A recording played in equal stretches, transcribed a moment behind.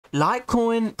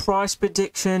Litecoin price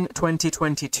prediction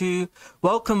 2022.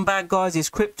 Welcome back, guys. It's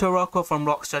Crypto Rocko from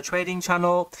Rockstar Trading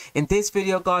Channel. In this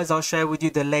video, guys, I'll share with you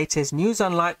the latest news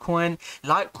on Litecoin.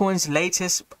 Litecoin's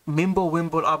latest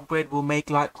Wimble upgrade will make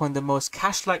Litecoin the most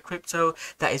cash-like crypto.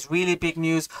 That is really big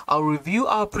news. I'll review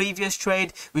our previous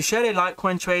trade. We shared a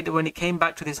Litecoin trade when it came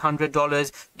back to this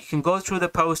 $100. You can go through the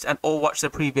post and or watch the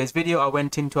previous video. I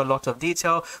went into a lot of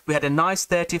detail. We had a nice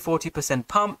 30-40%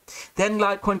 pump. Then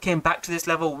Litecoin came back to this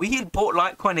level. We had bought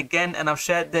Litecoin again, and I've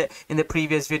shared that in the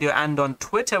previous video and on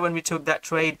Twitter when we took that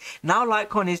trade. Now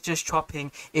Litecoin is just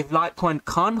chopping. If Litecoin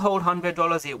can't hold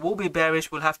 $100, it will be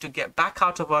bearish. We'll have to get back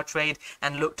out of our trade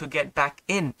and look to get back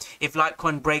in. If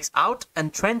Litecoin breaks out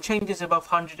and trend changes above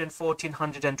 114,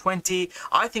 120,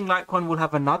 I think Litecoin will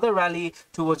have another rally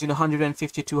towards $150,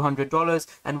 $200,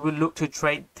 and we'll look to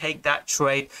take that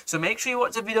trade. So make sure you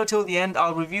watch the video till the end.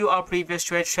 I'll review our previous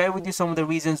trade, share with you some of the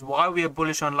reasons why we are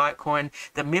bullish on Litecoin.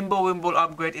 The Wimble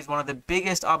upgrade is one of the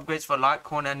biggest upgrades for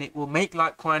Litecoin, and it will make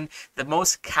Litecoin the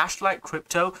most cash-like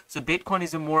crypto. So Bitcoin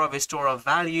is more of a store of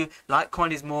value.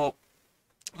 Litecoin is more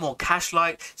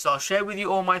cash-like. So I'll share with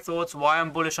you all my thoughts, why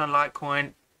I'm bullish on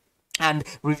Litecoin, and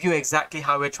review exactly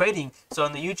how we're trading. So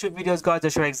on the YouTube videos, guys, I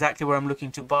share exactly where I'm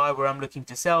looking to buy, where I'm looking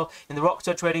to sell. In the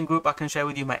Rockstar Trading group, I can share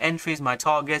with you my entries, my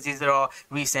targets. These are our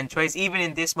recent trades. Even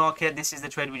in this market, this is the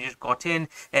trade we just got in.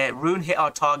 Rune hit our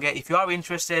target. If you are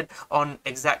interested on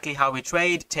exactly how we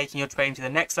trade, taking your trading to the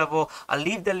next level, I'll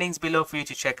leave the links below for you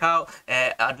to check out.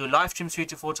 I do live streams 3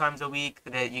 to 4 times a week.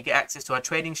 You get access to our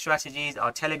trading strategies,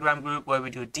 our Telegram group where we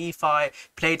do DeFi,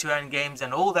 play to earn games,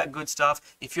 and all that good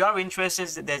stuff. If you are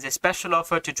interested, there's a special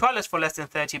offer to trial us for less than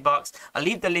 $30. I'll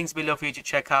leave the links below for you to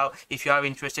check out. If you are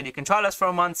interested, you can trial us for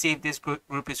a month, see if this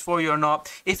group is for you or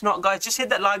not. If not, guys, just hit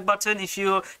that like button. If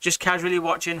you're just casually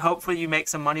watching, hopefully you make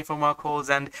some money from our calls,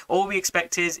 and all we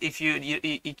expect is if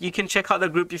you can check out the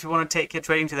group if you want to take your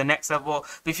trading to the next level.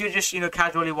 But if you're just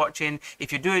casually watching,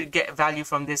 if you do get value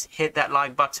from this, hit that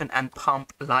like button and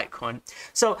pump Litecoin.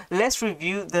 So let's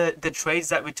review the trades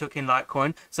that we took in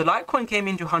Litecoin. So Litecoin came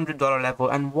into $100 level,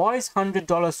 and why is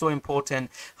 $100 so important?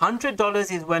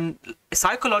 $100 is when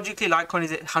psychologically Litecoin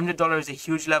is at $100 is a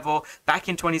huge level. Back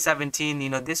in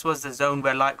 2017, this was the zone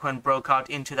where Litecoin broke out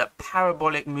into that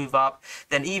parabolic move up.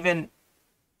 Then even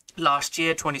last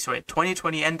year,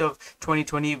 2020, end of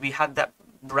 2020, we had that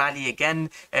rally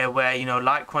again where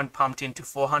Litecoin pumped into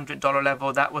 $400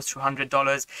 level. That was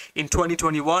 $200. In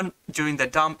 2021, during the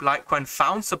dump, Litecoin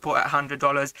found support at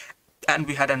 $100, and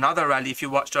we had another rally. If you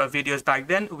watched our videos back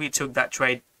then, we took that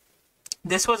trade.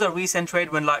 This was a recent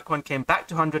trade when Litecoin came back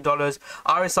to $100.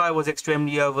 RSI was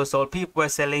extremely oversold. People were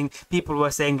selling. People were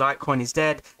saying Litecoin is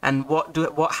dead. And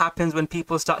what happens when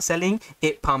people start selling?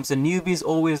 It pumps. And newbies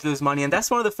always lose money. And that's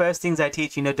one of the first things I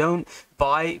teach. Don't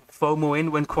buy FOMO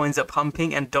in when coins are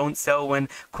pumping, and don't sell when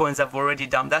coins have already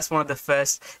dumped. That's one of the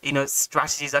first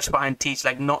strategies I try and teach.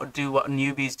 Like, not do what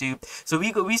newbies do. So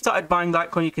we started buying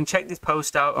Litecoin. You can check this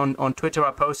post out on Twitter. I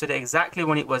posted it exactly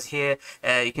when it was here.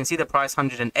 You can see the price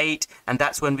 108. And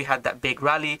that's when we had that big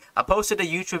rally. I posted a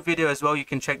YouTube video as well. You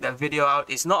can check that video out.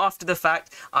 It's not after the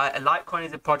fact. Litecoin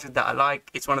is a project that I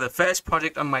like. It's one of the first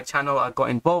projects on my channel. I got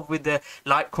involved with the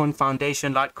Litecoin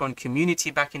Foundation, Litecoin community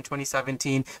back in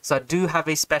 2017. So I do have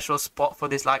a special spot for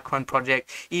this Litecoin project,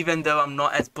 even though I'm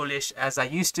not as bullish as I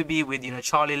used to be with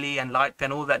Charlie Lee and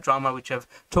Litepen, all that drama which I've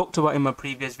talked about in my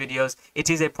previous videos. It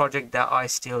is a project that I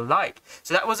still like.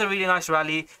 So that was a really nice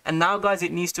rally. And now, guys,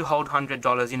 it needs to hold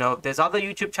 $100. There's other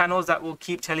YouTube channels that will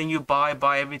keep telling you buy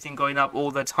everything going up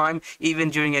all the time, even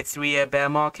during a 3-year bear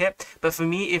market. But for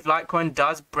me, if Litecoin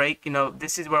does break,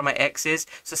 this is where my X is,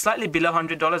 so slightly below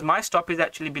 $100. My stop is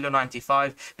actually below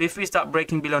 95. But if we start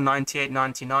breaking below 98,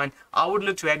 99, I would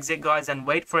look to exit, guys, and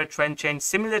wait for a trend change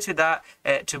similar to that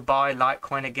to buy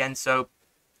Litecoin again. So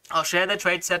I'll share the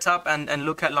trade setup and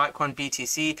look at Litecoin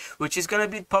BTC, which is going to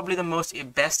be probably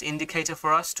the best indicator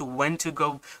for us to when to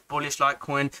go bullish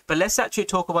Litecoin. But let's actually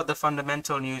talk about the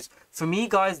fundamental news. For me,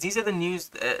 guys, these are the news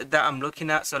that I'm looking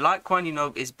at. So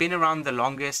Litecoin, it's been around the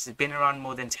longest. It's been around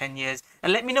more than 10 years.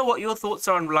 And let me know what your thoughts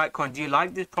are on Litecoin. Do you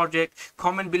like this project?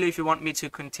 Comment below if you want me to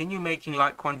continue making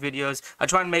Litecoin videos. I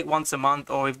try and make once a month,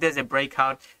 or if there's a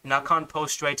breakout, I can't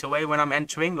post straight away when I'm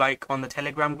entering, like on the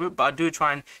Telegram group. But I do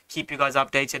try and keep you guys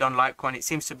updated on Litecoin. It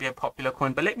seems to be a popular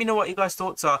coin. But let me know what you guys'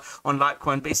 thoughts are on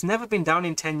Litecoin. But it's never been down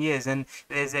in 10 years. And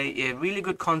there's a really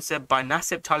good concept by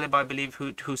Nasib Taleb, I believe,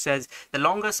 who says the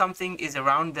longer something something is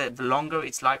around, the longer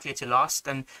it's likely to last.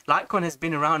 And Litecoin has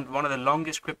been around, one of the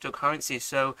longest cryptocurrencies,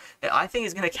 so I think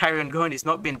it's going to carry on going. It's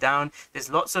not been down. There's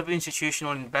lots of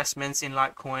institutional investments in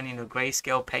Litecoin, you know,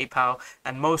 Grayscale, PayPal,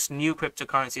 and most new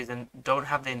cryptocurrencies and don't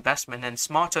have the investment, and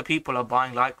smarter people are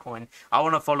buying Litecoin. I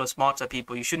want to follow smarter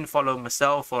people. You shouldn't follow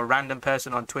myself or a random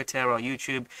person on Twitter or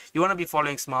YouTube. You want to be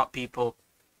following smart people.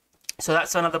 So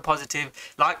that's another positive.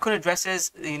 Litecoin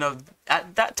addresses, you know,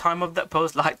 at that time of that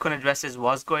post, Litecoin addresses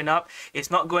was going up.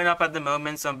 It's not going up at the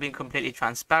moment, so I'm being completely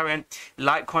transparent.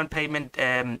 Litecoin payment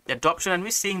adoption, and we're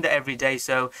seeing that every day.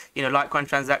 So, you know, Litecoin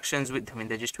transactions with, I mean,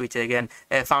 they just tweeted again,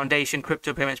 foundation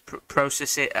crypto payments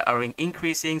process are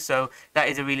increasing. So that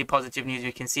is a really positive news.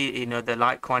 You can see, you know, the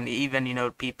Litecoin, even, you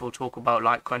know, people talk about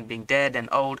Litecoin being dead and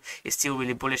old, it's still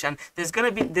really bullish. And there's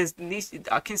going to be,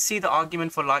 I can see the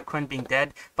argument for Litecoin being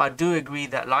dead, but I do agree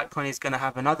that Litecoin is going to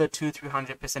have another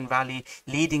 200-300% rally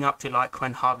leading up to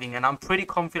Litecoin halving, and I'm pretty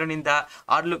confident in that.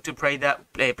 I'd look to play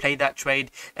that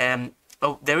trade.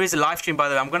 Oh, there is a live stream, by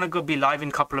the way. I'm going to go be live in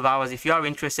a couple of hours. If you are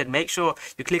interested, make sure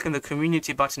you click on the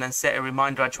community button and set a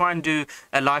reminder. I try and do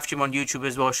a live stream on YouTube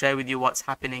as well, share with you what's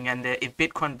happening. And if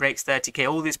Bitcoin breaks 30k,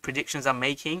 all these predictions I'm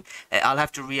making, I'll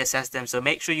have to reassess them. So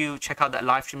make sure you check out that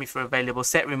live stream if you're available.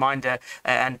 Set reminder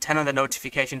and turn on the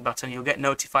notification button. You'll get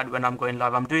notified when I'm going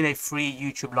live. I'm doing a free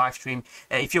YouTube live stream.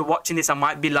 If you're watching this, I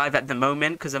might be live at the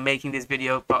moment because I'm making this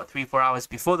video about 3-4 hours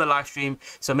before the live stream.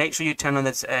 So make sure you turn on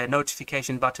this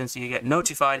notification button so you get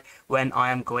notified when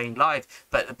I am going live.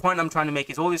 But the point I'm trying to make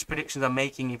is all these predictions I'm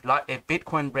making, if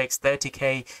Bitcoin breaks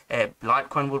 30k,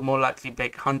 Litecoin would more likely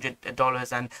break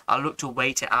 $100, and I'll look to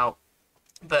wait it out.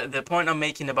 But the point I'm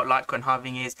making about Litecoin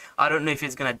halving is I don't know if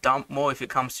it's going to dump more if it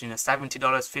comes to, you know, $70,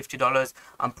 $50.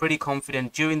 I'm pretty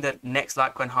confident during the next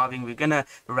Litecoin halving we're going to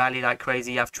rally like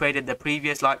crazy. I've traded the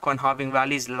previous Litecoin halving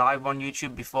rallies live on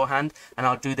YouTube beforehand, and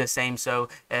I'll do the same. So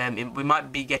we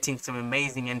might be getting some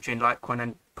amazing entry in Litecoin,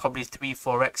 and probably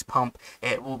 3-4x pump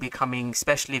will be coming,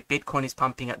 especially if Bitcoin is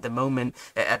pumping at the moment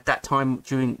at that time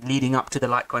during leading up to the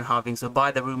Litecoin halving. So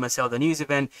buy the rumor, sell the news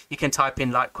event. You can type in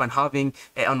Litecoin halving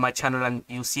on my channel and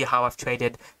you'll see how I've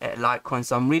traded Litecoin.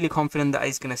 So I'm really confident that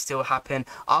it's going to still happen.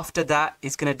 After that,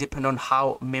 it's going to depend on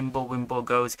how Mimblewimble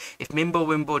goes. If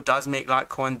Mimblewimble does make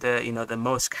Litecoin the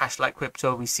most cash-like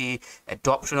crypto, we see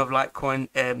adoption of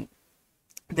Litecoin,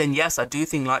 then yes, I do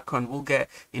think Litecoin will get,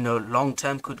 you know, long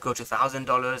term could go to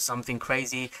 $1,000, something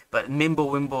crazy. But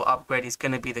Mimblewimble upgrade is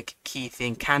going to be the key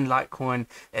thing. Can Litecoin,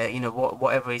 you know,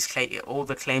 whatever is all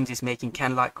the claims he's making,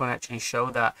 can Litecoin actually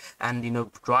show that and, you know,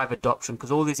 drive adoption?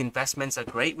 Because all these investments are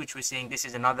great, which we're seeing. This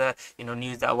is another, you know,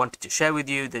 news that I wanted to share with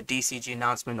you. The DCG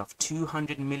announcement of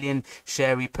 200 million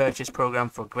share repurchase program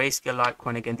for Grayscale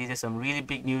Litecoin. Again, these are some really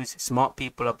big news. Smart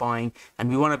people are buying, and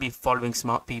we want to be following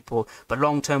smart people. But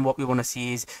long term, what we want to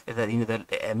see is that, you know, the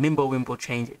Mimblewimble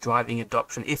change driving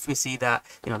adoption. If we see that,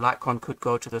 you know, Litecoin could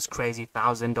go to those crazy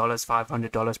 $1,000,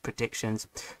 $500 predictions.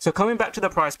 So coming back to the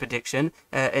price prediction,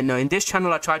 you know, in this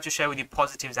channel I try to share with you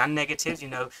positives and negatives. You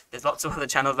know, there's lots of other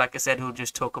channels, like I said, who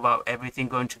just talk about everything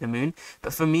going to the moon.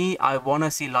 But for me, I want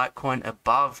to see Litecoin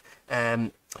above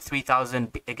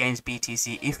 3,000 against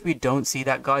BTC. If we don't see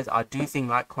that, guys, I do think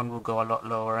Litecoin will go a lot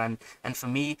lower. And for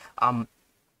me,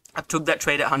 I took that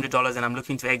trade at $100 and I'm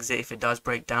looking to exit if it does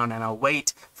break down, and I'll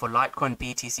wait for Litecoin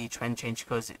BTC trend change,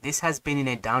 because this has been in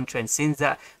a downtrend since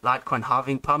that Litecoin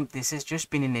halving pump. This has just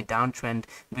been in a downtrend.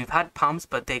 We've had pumps,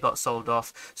 but they got sold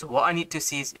off. So what I need to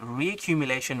see is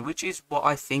reaccumulation, which is what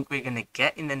I think we're going to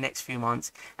get in the next few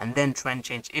months, and then trend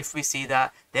change. If we see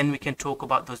that, then we can talk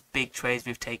about those big trades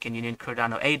we've taken, Union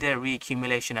Cardano, ADA,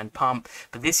 reaccumulation and pump.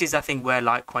 But this is, I think, where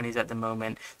Litecoin is at the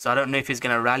moment. So I don't know if it's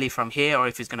going to rally from here or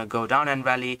if it's going to go down and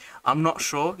rally. I'm not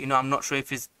sure. You know, I'm not sure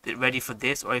if it's ready for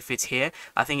this or if it's here.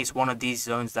 I think it's one of these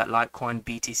zones that Litecoin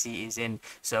BTC is in.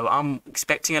 So I'm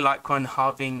expecting a Litecoin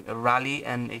halving rally,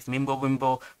 and if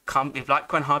Mimblewimble if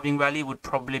Litecoin halving rally would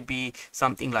probably be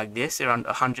something like this, around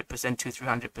 100% to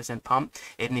 300% pump.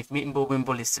 And if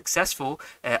Mimblewimble is successful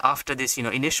after this, you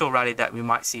know, initial rally that we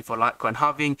might see for Litecoin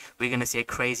halving, we're going to see a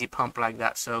crazy pump like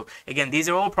that. So again, these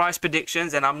are all price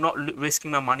predictions, and I'm not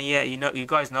risking my money yet. You know, you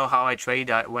guys know how I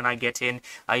trade. When I get in,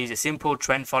 I use a simple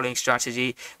trend following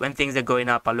strategy. When things are going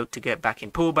up, I look to get back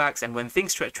in pullbacks, and when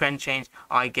things trend change,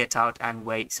 I get out and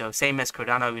wait. So same as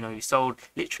Cardano, you know, you sold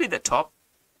literally the top,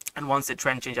 and once the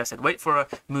trend changed, I said wait for a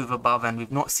move above, and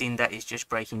we've not seen that. It's just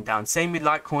breaking down. Same with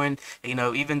Litecoin. You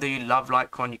know, even though you love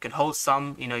Litecoin, you could hold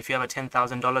some. You know, if you have a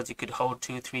 $10,000, you could hold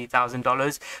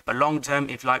 $2,000-$3,000. But long term,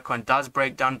 if Litecoin does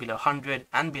break down below 100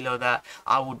 and below that,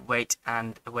 I would wait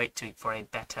for a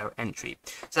better entry.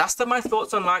 So that's my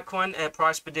thoughts on Litecoin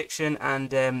price prediction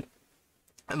and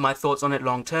my thoughts on it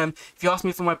long term. If you ask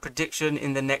me for my prediction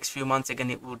in the next few months, again,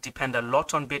 it will depend a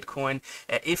lot on Bitcoin.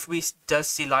 If we does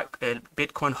see like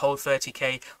Bitcoin hold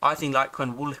 30k, I think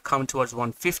Litecoin will come towards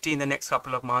 150 in the next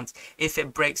couple of months. If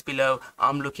it breaks below,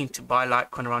 I'm looking to buy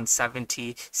Litecoin around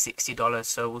 $70-$60.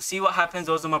 So we'll see what happens.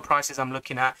 Those are my prices I'm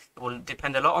looking at. It will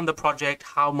depend a lot on the project,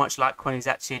 how much Litecoin is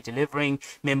actually delivering,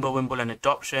 Mimblewimble and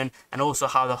adoption, and also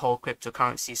how the whole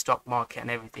cryptocurrency stock market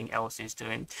and everything else is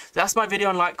doing. So that's my video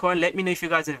on Litecoin. Let me know if you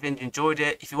guys have enjoyed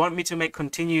it. If you want me to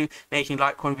continue making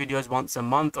Litecoin videos once a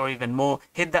month or even more,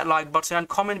 hit that like button and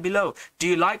comment below. Do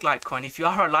you like Litecoin? If you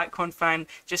are a Litecoin fan,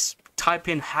 just type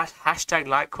in hashtag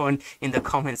Litecoin in the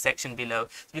comment section below.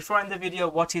 Before I end the video,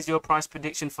 what is your price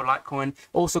prediction for Litecoin?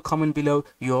 Also comment below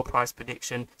your price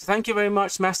prediction. So thank you very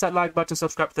much. Smash that like button,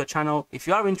 subscribe to the channel. If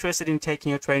you are interested in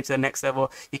taking your trading to the next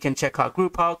level, you can check our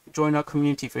group out, join our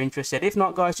community if you're interested. If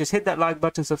not, guys, just hit that like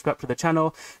button, subscribe to the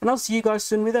channel, and I'll see you guys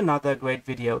soon with another great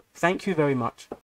video. Thank you very much.